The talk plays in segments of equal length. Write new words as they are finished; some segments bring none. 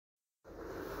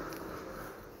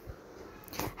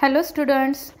Hello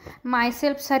students,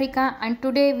 myself Sarika and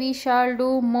today we shall do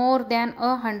more than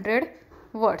 100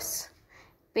 words.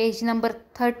 Page number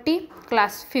 30,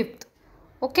 class 5th.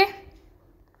 Okay.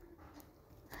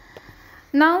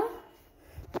 Now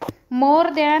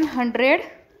more than 100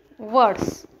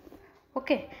 words.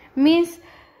 Okay. Means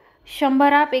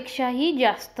 100पेक्षाही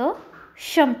जास्त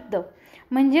शब्द.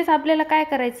 म्हणजेच आपल्याला काय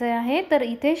करायचं आहे तर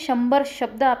इथे 100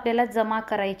 शब्द आपल्याला जमा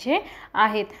करायचे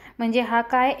आहेत. म्हणजे हा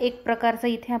काय एक प्रकारचा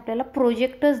इथे आपल्याला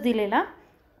प्रोजेक्टच दिलेला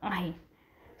आहे.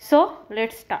 So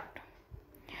let's start.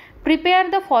 Prepare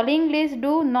the following list.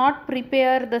 Do not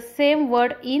prepare the same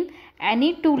word in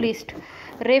any two list.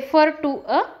 Refer to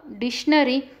a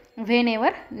dictionary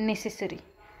whenever necessary.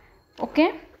 Okay.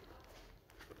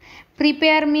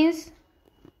 Prepare means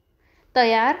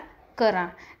तयार करा.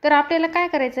 तर आपल्याला काय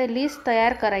करायचं आहे लिस्ट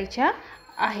तयार करायच्या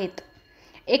आहेत.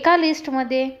 एका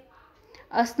लिस्टमध्ये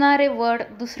असणारे वर्ड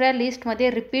दुसऱ्या लिस्टमध्ये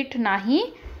रिपीट नाही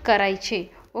करायचे.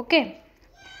 ओके.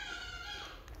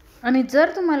 आणि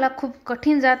जर तुम्हाला खूप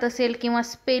कठीण जात असेल किंवा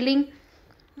स्पेलिंग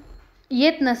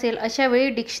येत नसेल अशा वेळी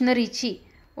डिक्शनरीची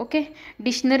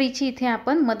डिक्शनरीची इथे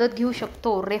आपण मदत घेऊ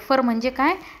शकतो. रेफर म्हणजे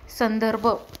काय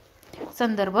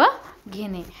संदर्भ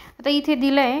घेणे. आता इथे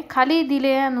दिलं आहे खाली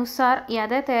दिल्यानुसार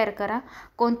याद्या तयार करा.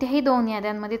 कोणत्याही दोन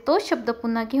याद्यांमध्ये तोच शब्द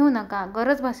पुन्हा घेऊ नका.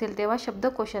 गरज भासेल तेव्हा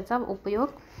शब्दकोशाचा उपयोग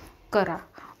करा.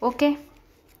 ओके.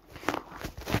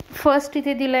 फर्स्ट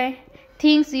इथे दिलं आहे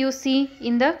things you see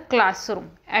in the classroom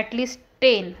at least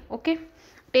 10. Okay.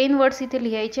 10 words इथे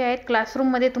लिहायचे आहेत.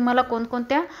 क्लासरूममध्ये तुम्हाला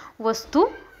कोणकोणत्या वस्तू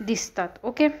दिसतात.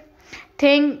 Okay.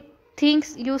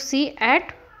 Things you see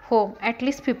at home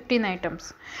at least 15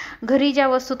 items. घरी ज्या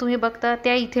वस्तू तुम्ही बघता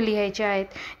त्या इथे लिहायच्या आहेत.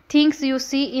 Things you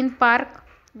see in park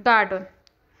garden.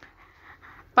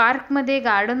 पार्कमध्ये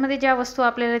गार्डनमध्ये ज्या वस्तू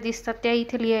आपल्याला दिसतात त्या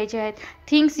इथे लिहायच्या आहेत.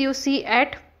 Things you see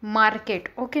at market.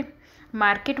 Okay.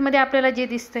 मार्केटमध्ये आपल्याला जे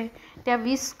दिसतंय त्या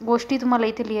 20 गोष्टी तुम्हाला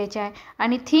इथे लिहायच्या आहे.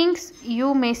 आणि things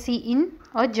you may C in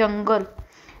अ जंगल.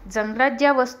 जंगलात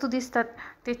ज्या वस्तू दिसतात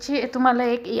त्याची तुम्हाला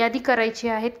एक यादी करायची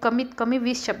आहेत कमीत कमी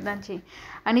 20 शब्दांची.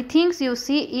 आणि things you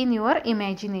see in your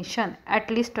imagination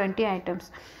at least 20 items.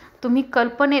 तुम्ही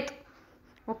कल्पनेत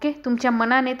तुमच्या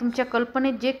मनाने तुमच्या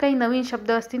कल्पनेत जे काही नवीन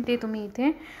शब्द असतील ते तुम्ही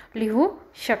इथे लिहू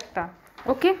शकता.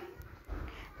 ओके.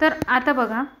 तर आता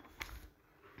बघा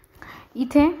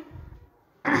इथे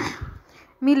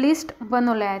मी लिस्ट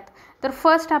बनवल्या आहेत. तर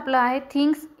फर्स्ट आपलं आहे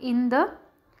थिंग्स इन द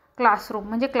क्लासरूम.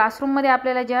 म्हणजे क्लासरूममध्ये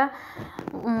आपल्याला ज्या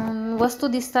वस्तू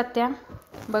दिसतात त्या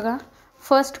बघा.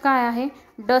 फर्स्ट काय आहे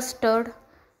duster,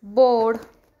 board,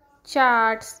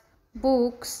 charts,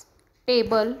 books,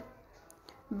 table,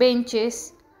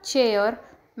 benches, chair,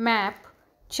 map,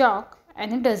 chalk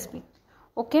आणि डस्टबिन.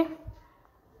 ओके.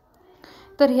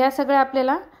 तर ह्या सगळ्या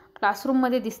आपल्याला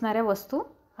क्लासरूममध्ये दिसणाऱ्या वस्तू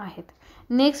आहेत.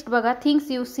 नेक्स्ट बघा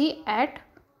things you see at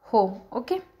home.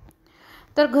 Okay.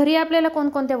 तर घरी आपल्याला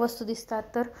कोणकोणत्या वस्तू दिसतात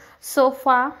तर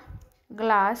sofa,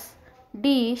 glass,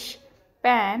 dish,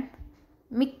 pan,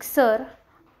 mixer,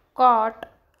 cot,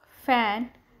 fan,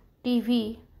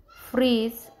 TV,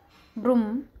 fridge,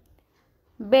 broom,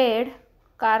 bed,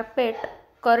 carpet,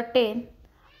 curtain,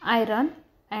 iron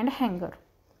and हँगर.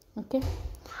 ओके.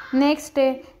 नेक्स्ट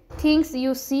आहे things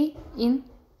you see in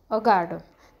a garden.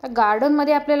 तर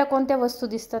गार्डनमध्ये आपल्याला कोणत्या वस्तू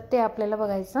दिसतात ते आपल्याला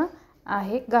बघायचं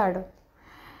आहे. Garden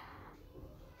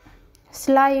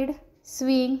slide,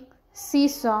 swing,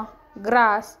 seesaw,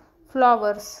 grass,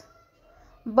 flowers,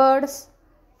 birds,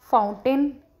 fountain,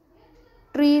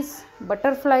 trees,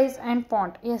 butterflies and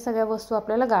pond. या सगळ्या वस्तू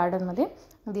आपल्याला गार्डनमध्ये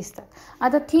दिसतात.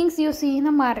 आता things you see in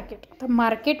a market. तर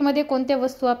मार्केटमध्ये कोणत्या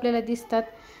वस्तू आपल्याला दिसतात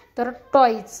तर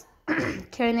टॉईज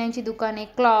खेळण्यांची दुकाने,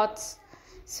 क्लॉथ्स,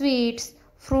 स्वीट्स,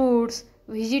 फ्रूट्स,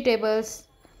 व्हेजिटेबल्स,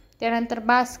 त्यानंतर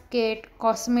basket,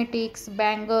 cosmetics,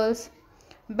 bangles,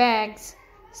 bags,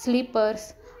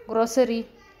 slippers, grocery,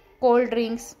 cold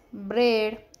drinks,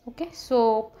 bread, okay,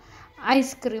 soap,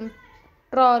 ice cream,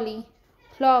 trolley,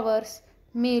 flowers,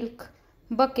 milk,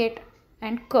 bucket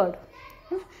and curd.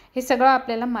 हे सगळं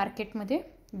आपल्याला मार्केटमध्ये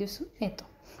दिसून येतं.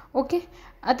 ओके.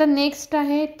 आता नेक्स्ट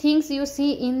आहे things you see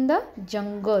in the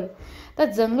jungle.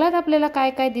 तर जंगलात आपल्याला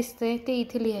काय काय दिसतंय ते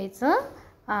इथे लिहायचं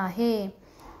आहे.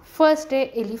 फर्स्ट आहे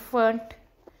elephant,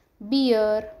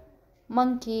 beer,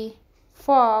 monkey,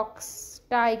 fox,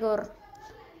 tiger,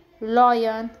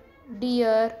 lion,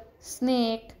 Deere,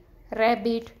 snake,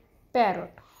 rabbit,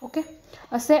 parrot. Okay.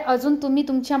 असे अजून तुम्ही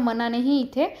तुमच्या मनानेही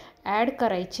इथे ॲड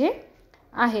करायचे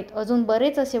आहेत. अजून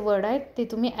बरेच असे वर्ड आहेत ते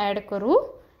तुम्ही ॲड करू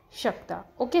शकता.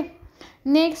 Okay.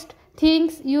 Next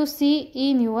things you see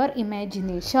in your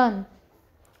imagination.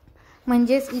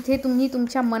 म्हणजेच इथे तुम्ही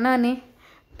तुमच्या मनाने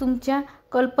तुमच्या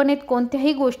कल्पनेत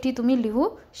कोणत्याही गोष्टी तुम्ही लिहू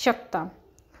शकता.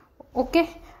 ओके.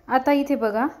 आता इथे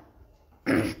बघा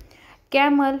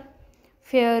कॅमल,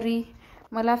 फेअरी,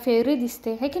 मला फेअरी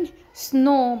दिसते है की नाही.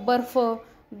 स्नो बर्फ,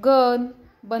 गन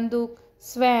बंदूक,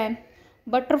 स्वॅन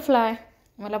बटरफ्लाय,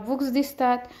 मला बुक्स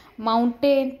दिसतात.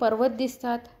 माउंटेन पर्वत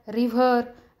दिसतात. रिव्हर,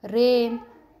 रेन,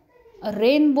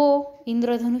 रेनबो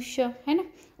इंद्रधनुष्य है ना.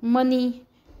 मनी,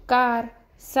 car,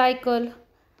 cycle,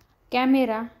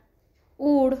 camera,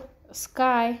 wood,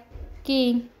 sky,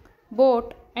 king,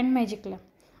 boat and magic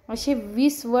lamp असे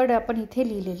 20 वर्ड आपण इथे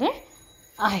लिहिलेले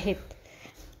आहेत,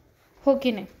 हो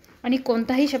की नाही. आणि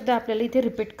कोणताही शब्द आपल्याला इथे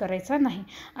रिपीट करायचा नाही.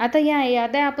 आता या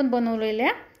याद्या आपण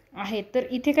बनवलेल्या आहेत, तर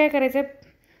इथे काय करायचं आहे,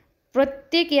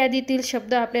 प्रत्येक यादीतील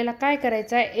शब्द आपल्याला काय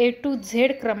करायचा आहे, A to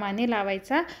Z क्रमाने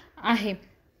लावायचा आहे.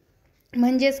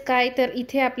 म्हणजेच काय, तर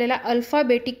इथे आपल्याला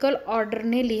अल्फाबेटिकल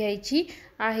ऑर्डरने लिहायची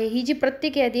आहे. ही जी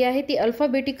प्रत्येक यादी आहे ती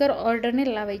अल्फाबेटिकल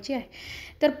ऑर्डरने लावायची आहे.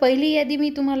 तर पहिली यादी मी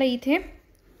तुम्हाला इथे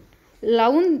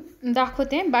लावून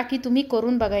दाखवते, बाकी तुम्ही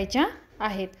करून बघायच्या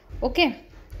आहेत. ओके,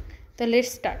 तर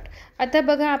लेट्स स्टार्ट. आता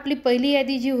बघा आपली पहिली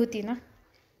यादी जी होती ना,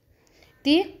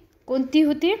 ती कोणती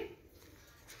होती,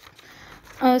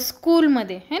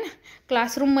 स्कूलमध्ये है ना,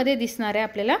 क्लासरूममध्ये दिसणाऱ्या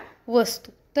आपल्याला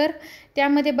वस्तू. तर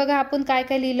त्यामध्ये बघा आपण काय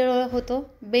काय लिहिलेलं होतं,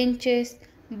 बेंचेस,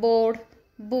 बोर्ड,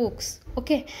 बुक्स.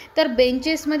 ओके, तर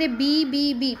बेंचेसमध्ये बी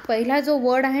बी बी पहिला जो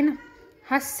वर्ड आहे ना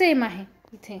हा सेम आहे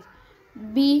इथे,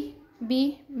 बी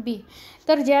बी बी.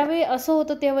 तर ज्यावेळी असं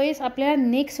होतं त्यावेळेस आपल्याला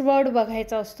नेक्स्ट वर्ड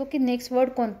बघायचा असतो की नेक्स्ट वर्ड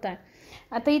कोणता आहे.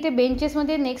 आता इथे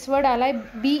बेंचेसमध्ये नेक्स्ट वर्ड आला आहे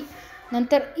बी,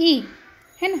 नंतर ई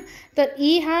है ना. तर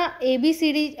ई हा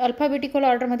ABCD अल्फाबेटिकल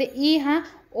ऑर्डरमध्ये ई हा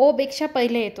ओपेक्षा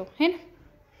पहिले येतो है ना.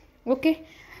 ओके,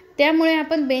 त्यामुळे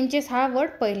आपण बेंचेस हा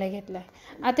वर्ड पहिला घेतला आहे.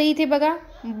 आता इथे बघा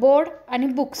बोर्ड आणि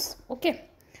बुक्स. ओके,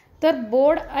 तर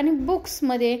बोर्ड आणि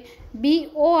बुक्समध्ये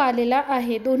BO आलेला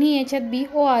आहे, दोन्ही याच्यात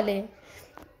BO आले.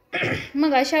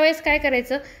 मग अशा वेळेस काय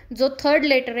करायचं, जो थर्ड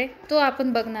लेटर आहे तो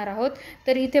आपण बघणार आहोत.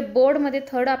 तर इथे बोर्डमध्ये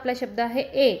थर्ड आपला शब्द आहे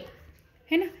ए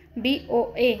है ना,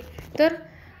 BOA. तर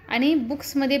आणि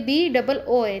बुक्समध्ये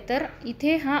BOO आहे, तर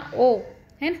इथे हा O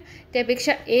है ना,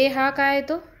 त्यापेक्षा ए हा काय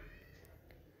येतो,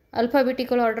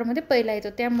 अल्फाबेटिकल ऑर्डरमध्ये पहिला येतो.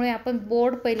 त्यामुळे आपण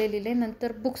बोर्ड पहिले लिहिले,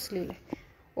 नंतर बुक्स लिहिले.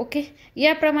 ओके,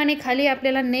 याप्रमाणे खाली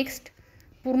आपल्याला नेक्स्ट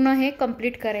पूर्ण हे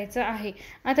कंप्लीट करायचं आहे.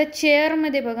 आता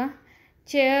चेअरमध्ये बघा,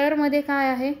 चेअरमध्ये काय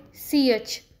आहे,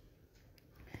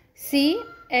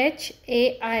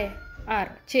 CHAIR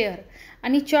चेअर.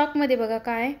 आणि चॉकमध्ये बघा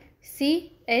काय,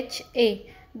 CHA.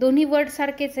 दोन्ही वर्ड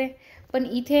सारखेच आहे, पण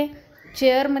इथे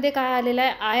चेअरमध्ये काय आलेला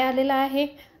आहे, आय आलेला आहे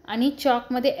आणि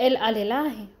चॉकमध्ये L आलेला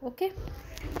आहे. ओके,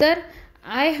 तर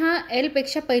आय हा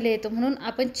Lपेक्षा पहिले येतो म्हणून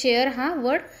आपण चेअर हा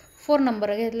वर्ड 4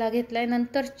 नंबर घेतला आहे.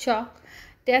 नंतर चॉक,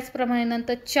 त्याचप्रमाणे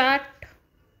नंतर चार्ट,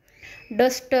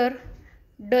 डस्टर,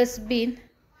 डस्टबिन,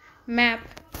 मॅप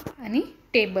आणि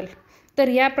टेबल. तर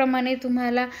याप्रमाणे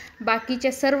तुम्हाला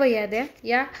बाकीच्या सर्व याद्या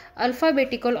या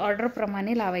अल्फाबेटिकल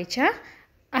ऑर्डरप्रमाणे लावायच्या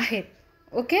आहेत.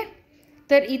 ओके,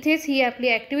 तर इथेच ही आपली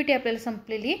ॲक्टिव्हिटी आपल्याला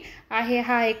संपलेली आहे.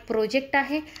 हा एक प्रोजेक्ट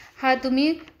आहे, हा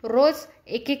तुम्ही रोज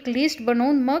एक एक लिस्ट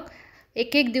बनवून मग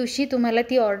एक एक दिवशी तुम्हाला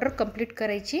ती ऑर्डर कंप्लीट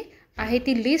करायची आहे.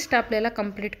 ती लिस्ट आपल्याला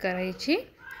कंप्लीट करायची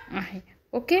आहे.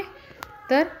 ओके,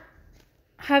 तर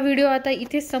हा व्हिडिओ आता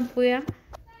इथेच संपूया,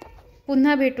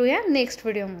 पुन्हा भेटूया नेक्स्ट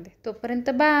व्हिडिओमध्ये. तोपर्यंत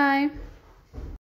बाय.